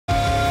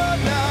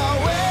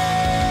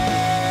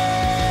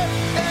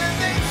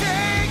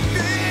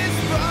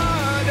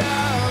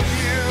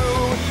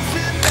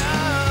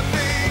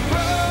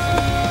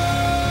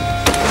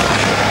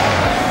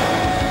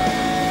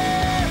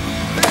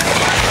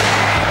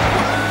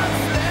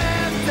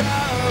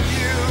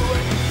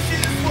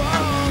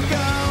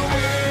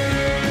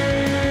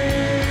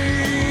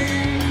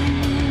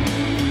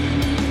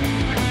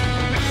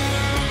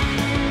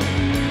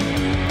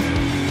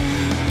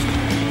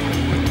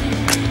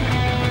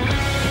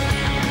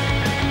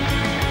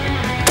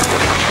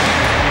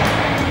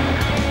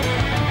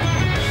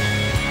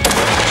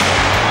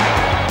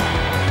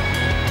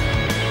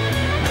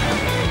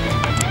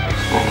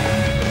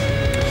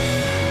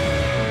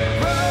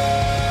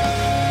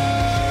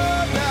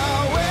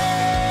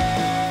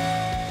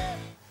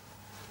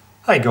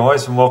Hey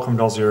guys, and welcome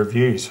to Aussie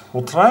Reviews.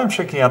 Well, today I'm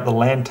checking out the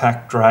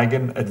Lantac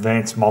Dragon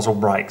Advanced Muzzle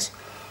Brakes.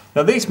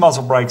 Now these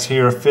muzzle brakes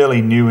here are fairly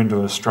new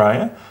into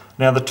Australia.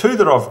 Now the two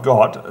that I've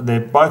got, they're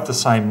both the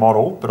same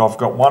model, but I've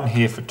got one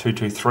here for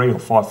 223 or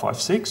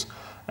 556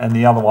 and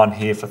the other one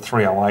here for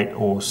 308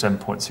 or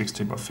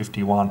 7.62 by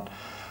 51.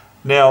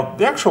 Now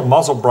the actual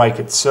muzzle brake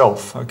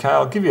itself, okay,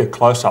 I'll give you a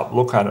close-up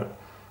look at it.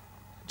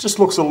 It just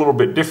looks a little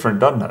bit different,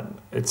 doesn't it?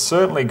 It's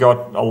certainly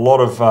got a lot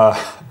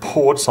of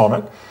ports on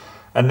it.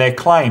 And their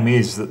claim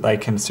is that they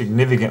can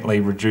significantly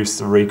reduce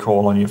the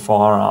recoil on your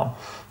firearm.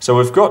 So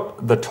we've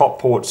got the top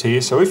ports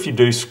here. So if you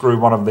do screw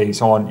one of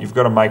these on, you've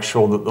got to make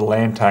sure that the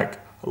Lantac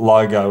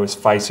logo is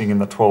facing in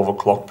the 12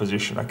 o'clock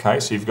position. Okay,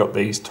 so you've got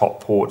these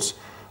top ports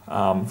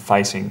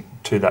facing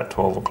to that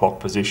 12 o'clock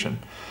position.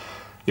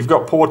 You've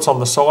got ports on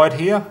the side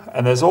here,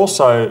 and there's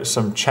also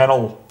some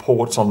channel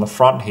ports on the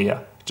front here,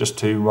 just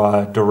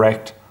to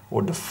direct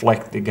or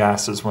deflect the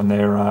gases when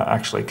they're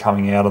actually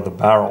coming out of the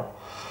barrel.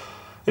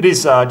 It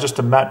is just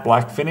a matte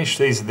black finish.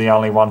 These are the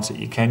only ones that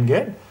you can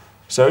get.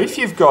 So if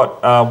you've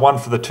got one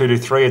for the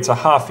 223, it's a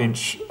 1/2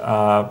 inch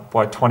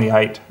by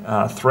 28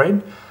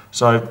 thread.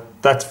 So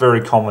that's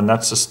very common.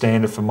 That's the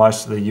standard for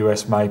most of the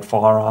US made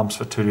firearms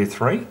for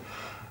 223.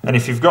 And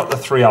if you've got the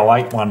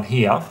 308 one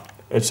here,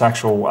 it's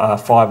actual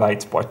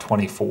 5/8 by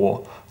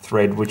 24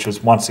 thread, which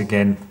is once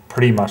again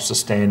pretty much the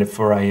standard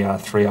for a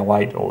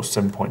 308 or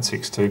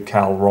 7.62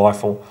 cal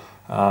rifle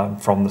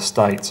from the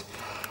States.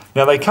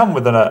 Now they come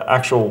with an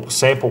actual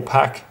sample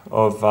pack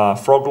of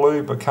frog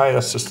lube, okay,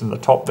 that's just in the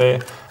top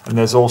there, and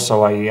there's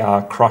also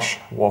a crush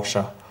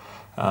washer.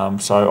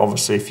 So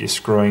obviously if you're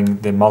screwing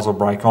the muzzle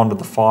brake onto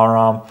the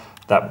firearm,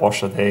 that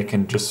washer there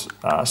can just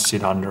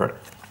sit under it.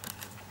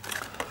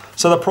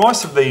 So the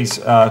price of these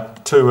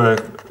two are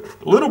a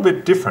little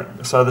bit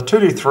different. So the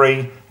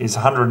 223 is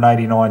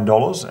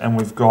 $189 and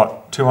we've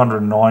got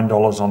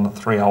 $209 on the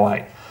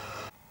 308.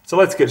 So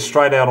let's get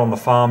straight out on the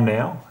farm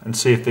now and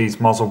see if these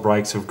muzzle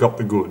brakes have got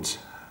the goods.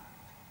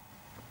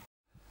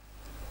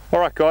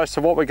 Alright guys,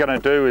 so what we're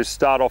going to do is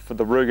start off with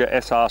the Ruger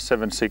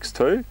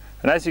SR762,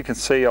 and as you can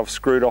see I've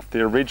screwed off the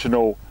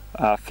original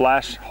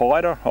flash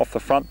hider off the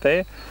front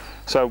there.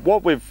 So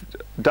what we've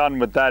done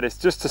with that is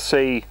just to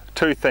see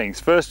two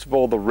things. First of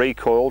all, the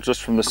recoil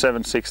just from the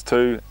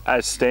 762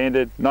 as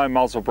standard, no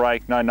muzzle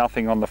brake, no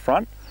nothing on the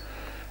front,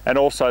 and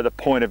also the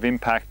point of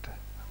impact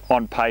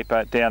on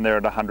paper down there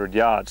at 100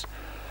 yards.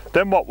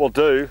 Then what we'll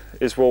do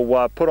is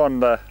we'll put on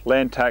the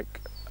Lantac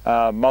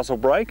muzzle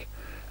brake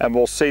and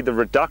we'll see the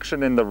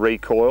reduction in the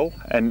recoil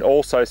and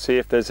also see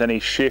if there's any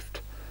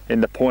shift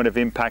in the point of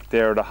impact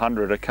there at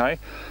 100, okay?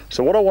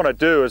 So what I want to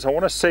do is I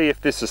want to see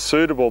if this is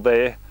suitable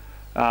there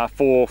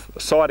for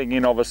sighting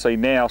in obviously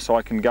now so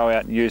I can go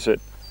out and use it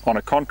on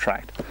a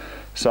contract.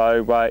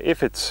 So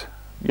if it's,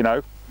 you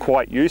know,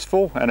 quite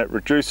useful and it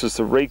reduces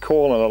the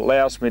recoil and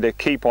allows me to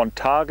keep on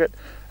target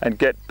and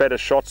get better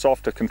shots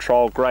off to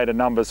control greater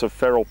numbers of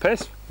feral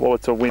pests, well,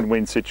 it's a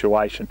win-win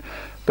situation.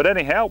 But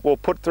anyhow, we'll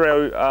put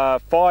through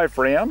 5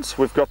 rounds.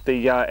 We've got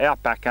the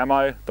Outback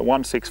ammo, the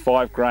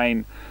 165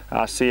 grain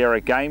Sierra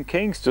Game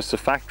Kings, just the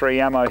factory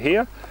ammo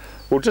here.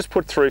 We'll just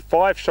put through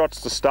 5 shots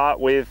to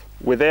start with,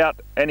 without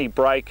any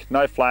brake,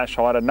 no flash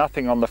hider,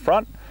 nothing on the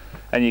front.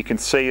 And you can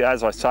see,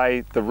 as I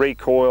say, the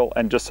recoil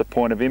and just the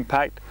point of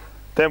impact.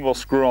 Then we'll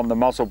screw on the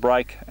muzzle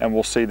brake and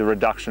we'll see the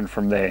reduction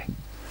from there.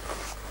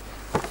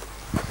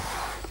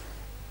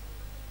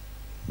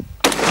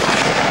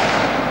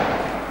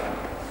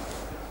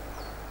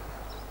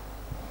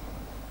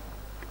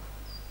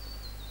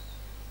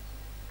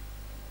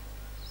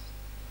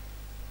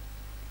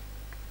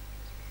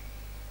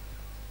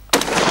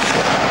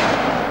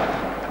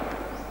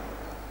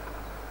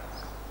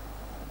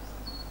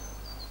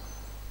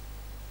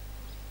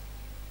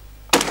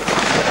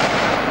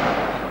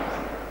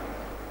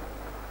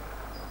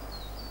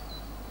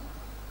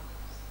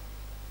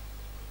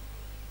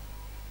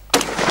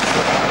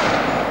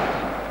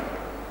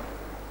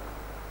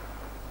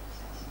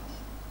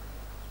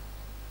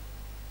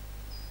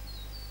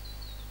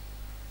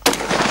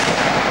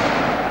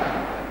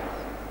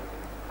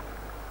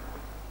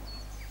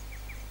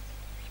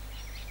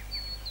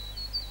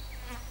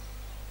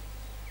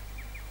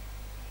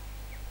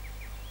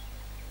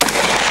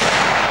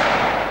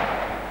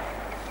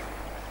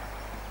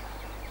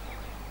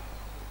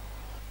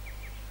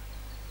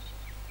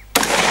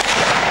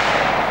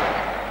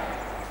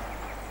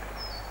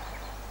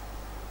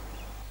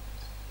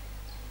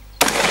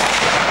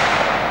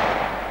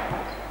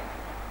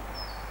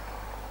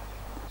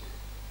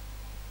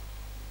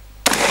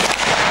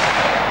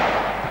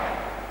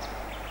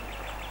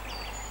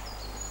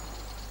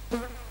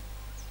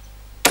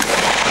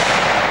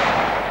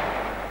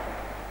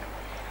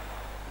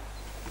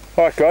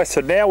 Alright guys, so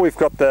now we've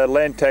got the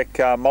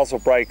Lantac muzzle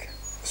brake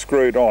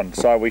screwed on,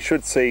 so we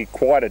should see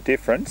quite a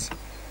difference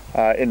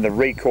in the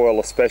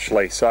recoil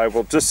especially. So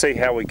we'll just see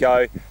how we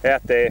go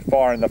out there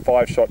firing the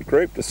 5-shot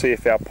group to see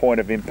if our point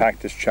of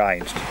impact has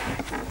changed.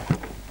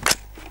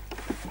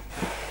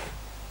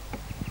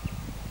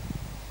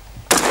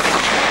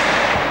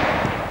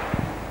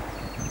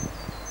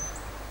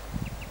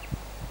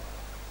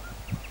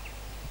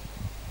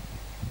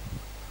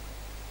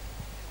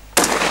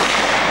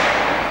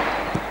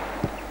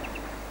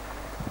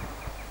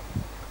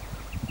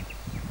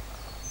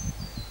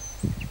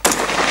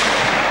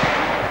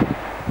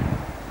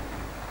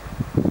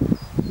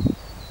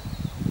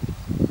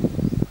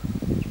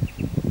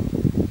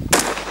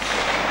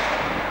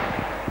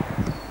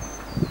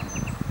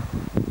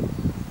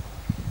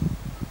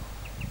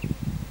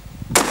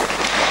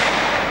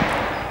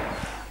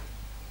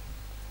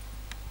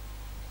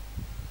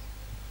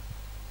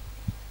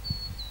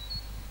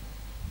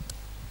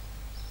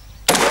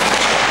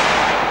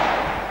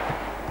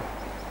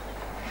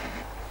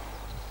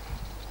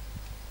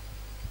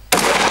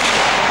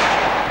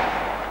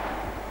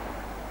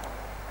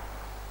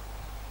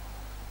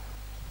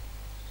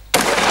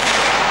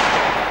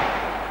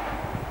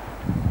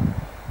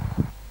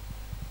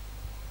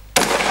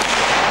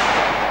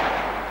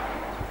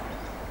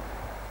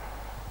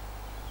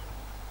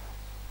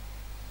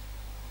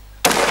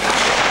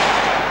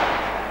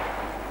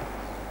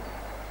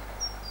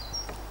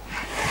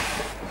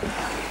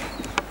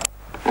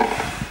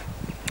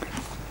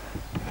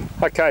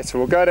 Okay, so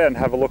we'll go down and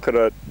have a look at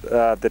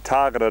the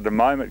target at a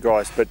moment,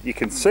 guys, but you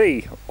can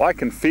see, I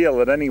can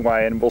feel it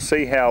anyway, and we'll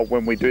see how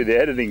when we do the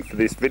editing for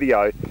this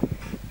video,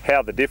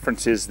 how the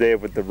difference is there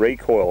with the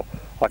recoil.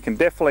 I can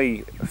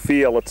definitely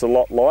feel it's a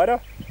lot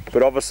lighter,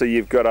 but obviously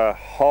you've got a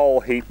whole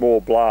heap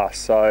more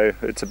blast, so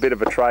it's a bit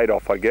of a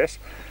trade-off, I guess.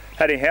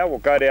 Anyhow, we'll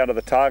go down to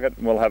the target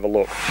and we'll have a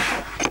look.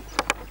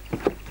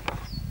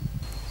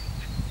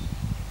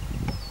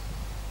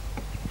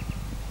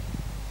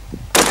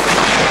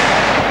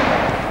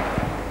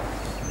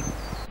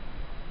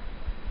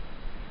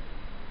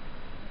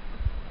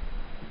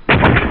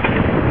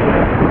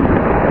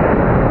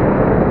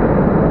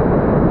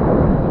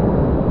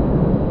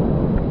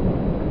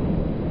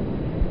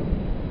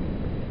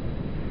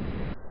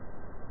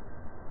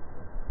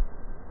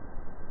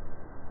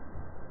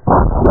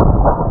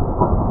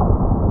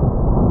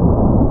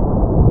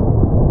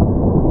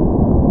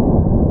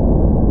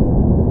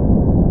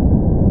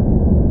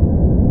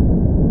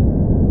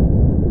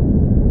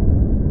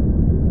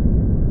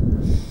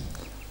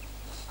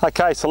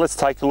 Okay, so let's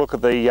take a look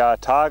at the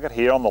target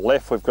here. On the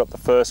left, we've got the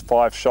first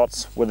 5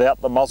 shots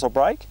without the muzzle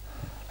brake.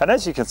 And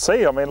as you can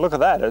see, I mean, look at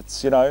that.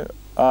 It's, you know,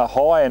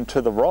 high and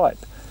to the right.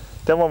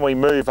 Then when we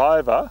move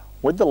over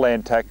with the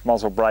Lantac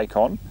muzzle brake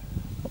on,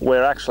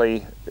 we're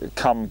actually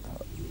come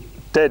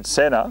dead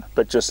center,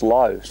 but just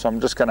low. So I'm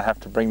just going to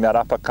have to bring that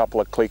up a couple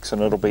of clicks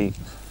and it'll be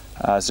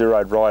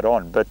zeroed right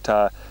on. But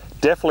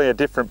definitely a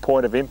different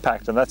point of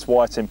impact, and that's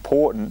why it's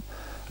important,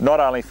 not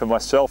only for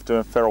myself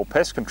doing feral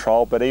pest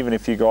control, but even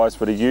if you guys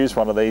were to use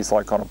one of these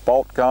like on a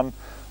bolt gun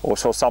or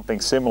something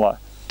similar,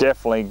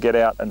 definitely get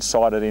out and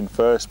sight it in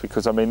first,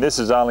 because I mean this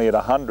is only at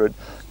 100.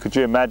 Could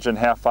you imagine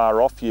how far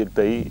off you'd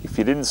be if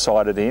you didn't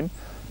sight it in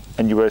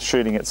and you were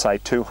shooting at say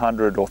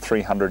 200 or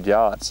 300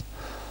 yards?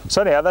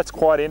 So anyhow, that's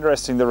quite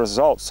interesting, the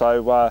results.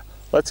 So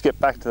let's get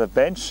back to the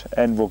bench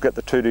and we'll get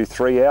the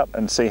 223 out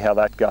and see how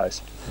that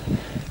goes.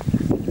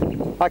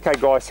 Okay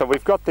guys, so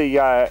we've got the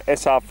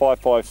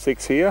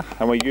SR556 here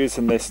and we're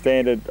using the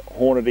standard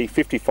Hornady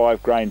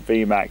 55 grain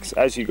VMAX.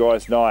 As you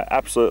guys know, I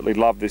absolutely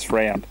love this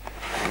round.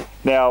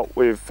 Now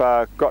we've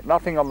got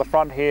nothing on the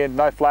front here,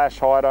 no flash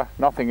hider,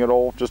 nothing at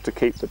all, just to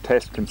keep the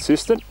test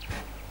consistent.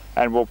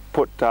 And we'll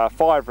put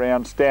 5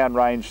 rounds down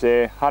range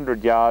there,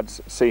 100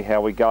 yards, see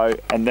how we go,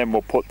 and then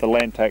we'll put the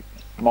Lantac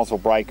muzzle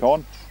brake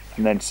on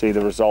and then see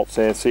the results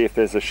there, see if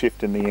there's a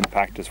shift in the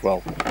impact as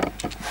well.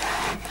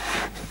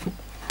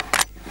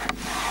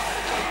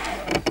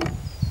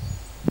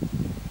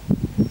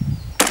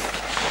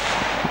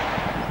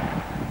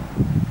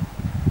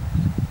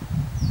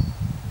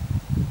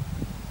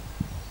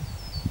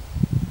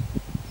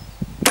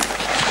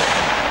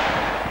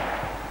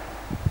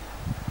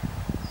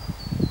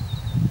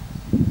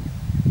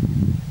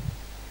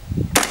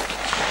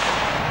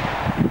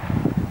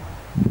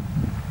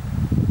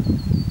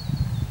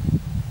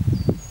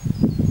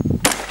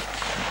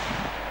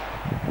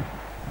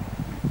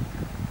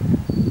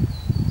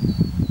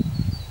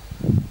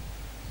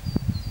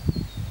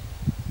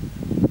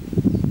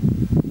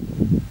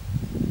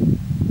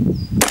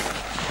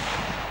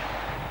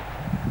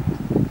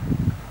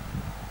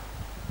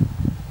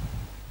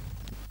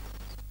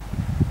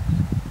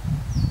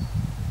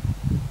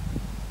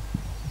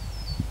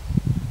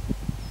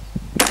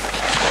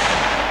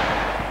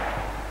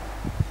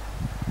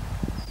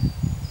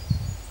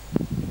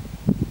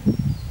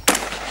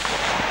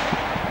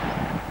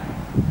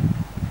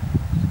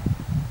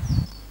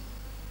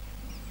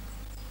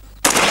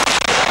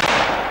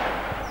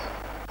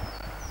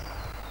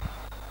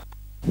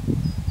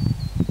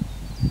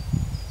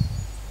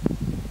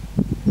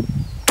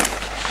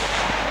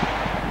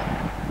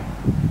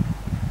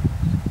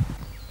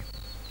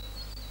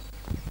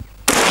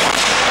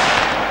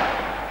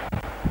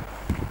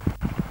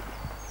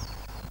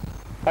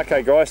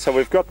 Okay guys, so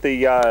we've got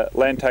the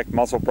Lantac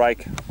muzzle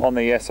brake on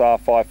the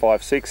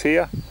SR556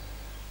 here.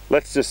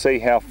 Let's just see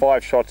how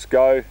 5 shots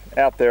go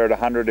out there at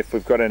 100, if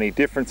we've got any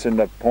difference in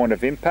the point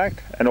of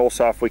impact, and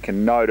also if we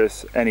can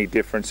notice any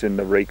difference in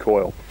the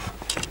recoil.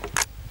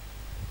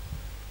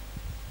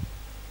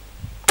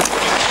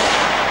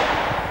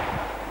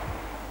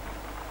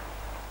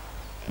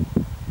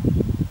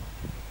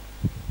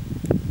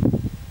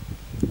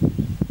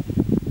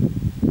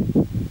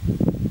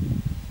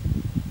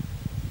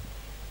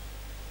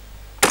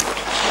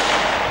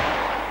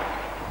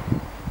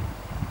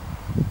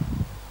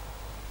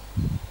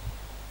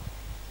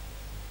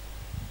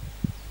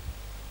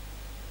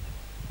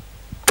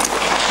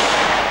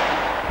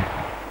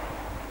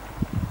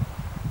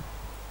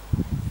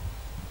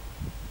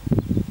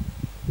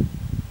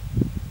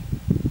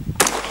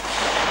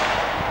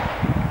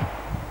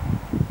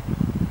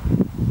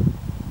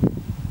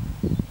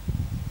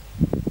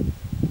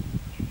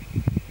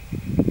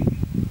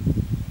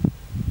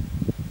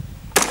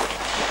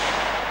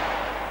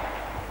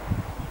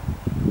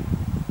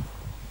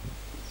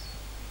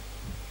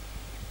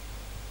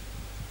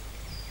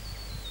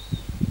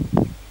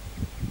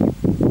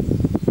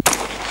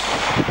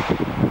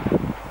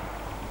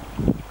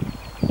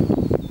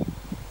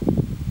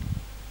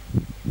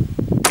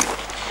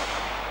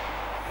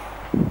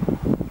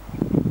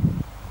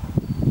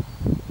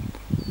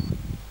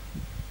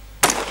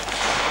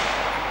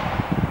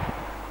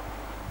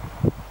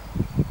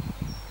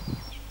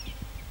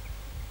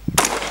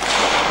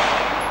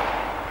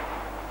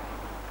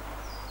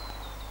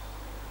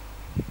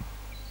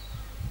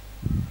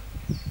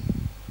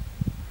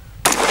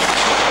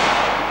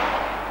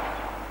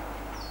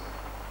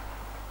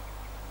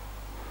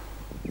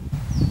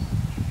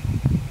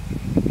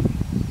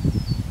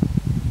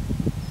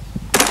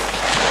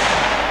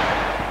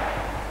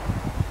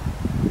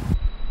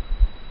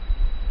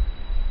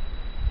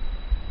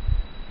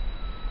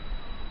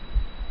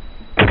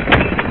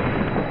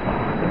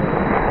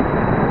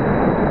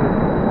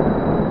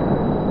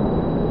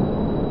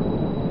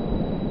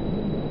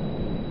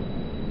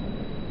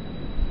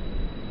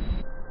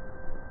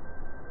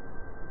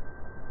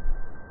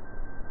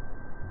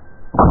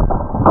 Right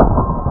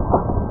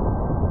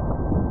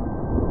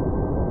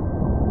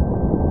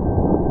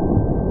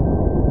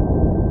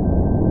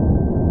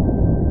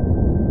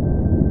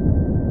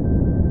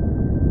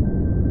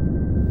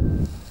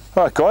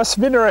guys,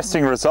 some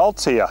interesting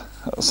results here.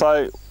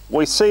 So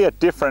we see a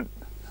different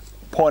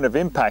point of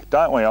impact,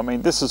 don't we? I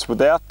mean, this is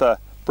without the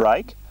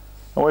brake,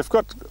 and we've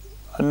got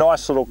a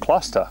nice little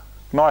cluster,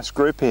 nice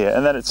group here,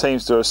 and then it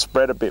seems to have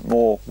spread a bit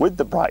more with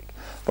the brake.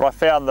 But I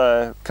found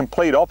the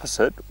complete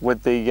opposite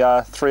with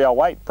the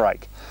 308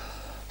 brake.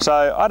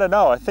 So I don't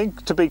know, I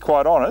think, to be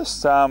quite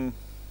honest,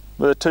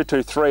 with a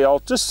 223, I'll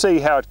just see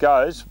how it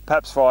goes,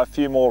 perhaps for a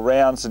few more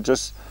rounds and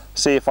just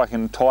see if I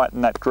can tighten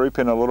that group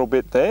in a little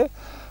bit there.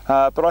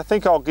 But I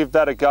think I'll give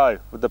that a go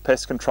with the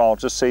pest control,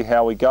 just see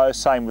how we go.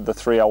 Same with the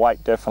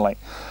 308, definitely.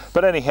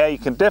 But anyhow, you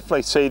can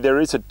definitely see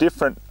there is a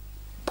different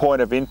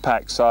point of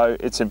impact, so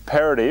it's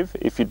imperative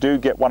if you do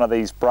get one of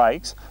these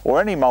brakes, or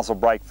any muzzle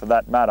brake for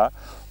that matter,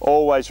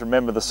 always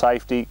remember the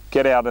safety,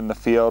 get out in the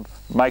field,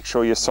 make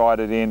sure you're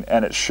sighted in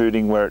and it's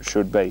shooting where it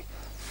should be.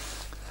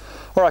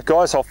 Alright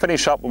guys, I'll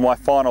finish up with my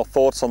final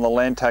thoughts on the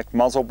Lantac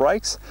muzzle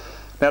brakes.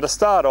 Now to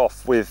start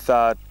off with,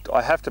 I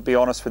have to be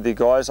honest with you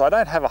guys, I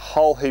don't have a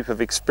whole heap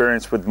of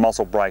experience with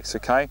muzzle brakes,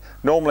 okay?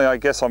 Normally I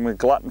guess I'm a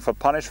glutton for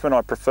punishment,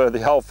 I prefer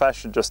the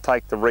old-fashioned just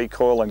take the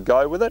recoil and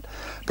go with it,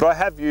 but I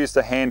have used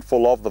a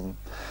handful of them.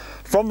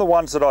 From the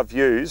ones that I've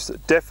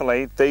used,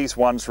 definitely these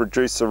ones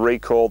reduce the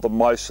recoil the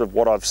most of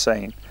what I've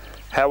seen.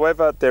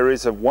 However, there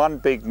is one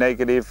big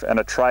negative and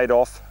a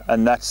trade-off,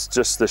 and that's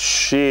just the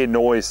sheer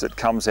noise that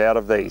comes out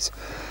of these.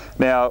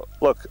 Now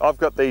look, I've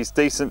got these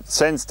decent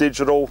Sense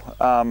Digital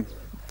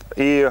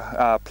ear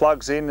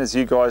plugs in, as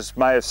you guys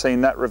may have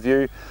seen that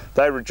review.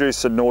 They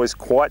reduce the noise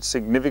quite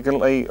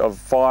significantly of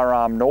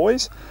firearm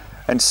noise,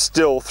 and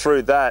still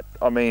through that,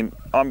 I mean,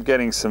 I'm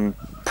getting some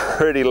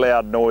pretty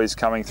loud noise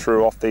coming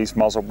through off these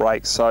muzzle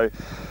brakes. So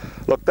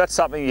look, that's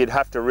something you'd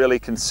have to really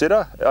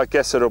consider. I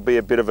guess it'll be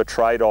a bit of a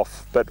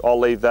trade-off, but I'll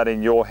leave that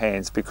in your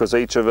hands because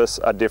each of us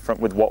are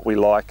different with what we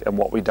like and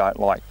what we don't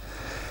like.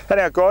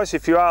 Anyhow guys,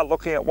 if you are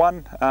looking at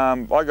one,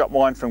 I got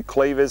mine from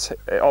Calibres.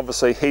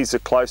 Obviously he's the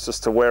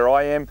closest to where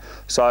I am,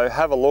 so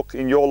have a look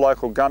in your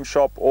local gun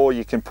shop, or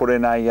you can put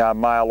in a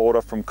mail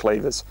order from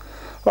Calibres.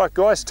 Alright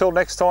guys, till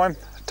next time,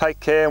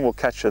 take care and we'll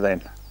catch you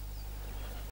then.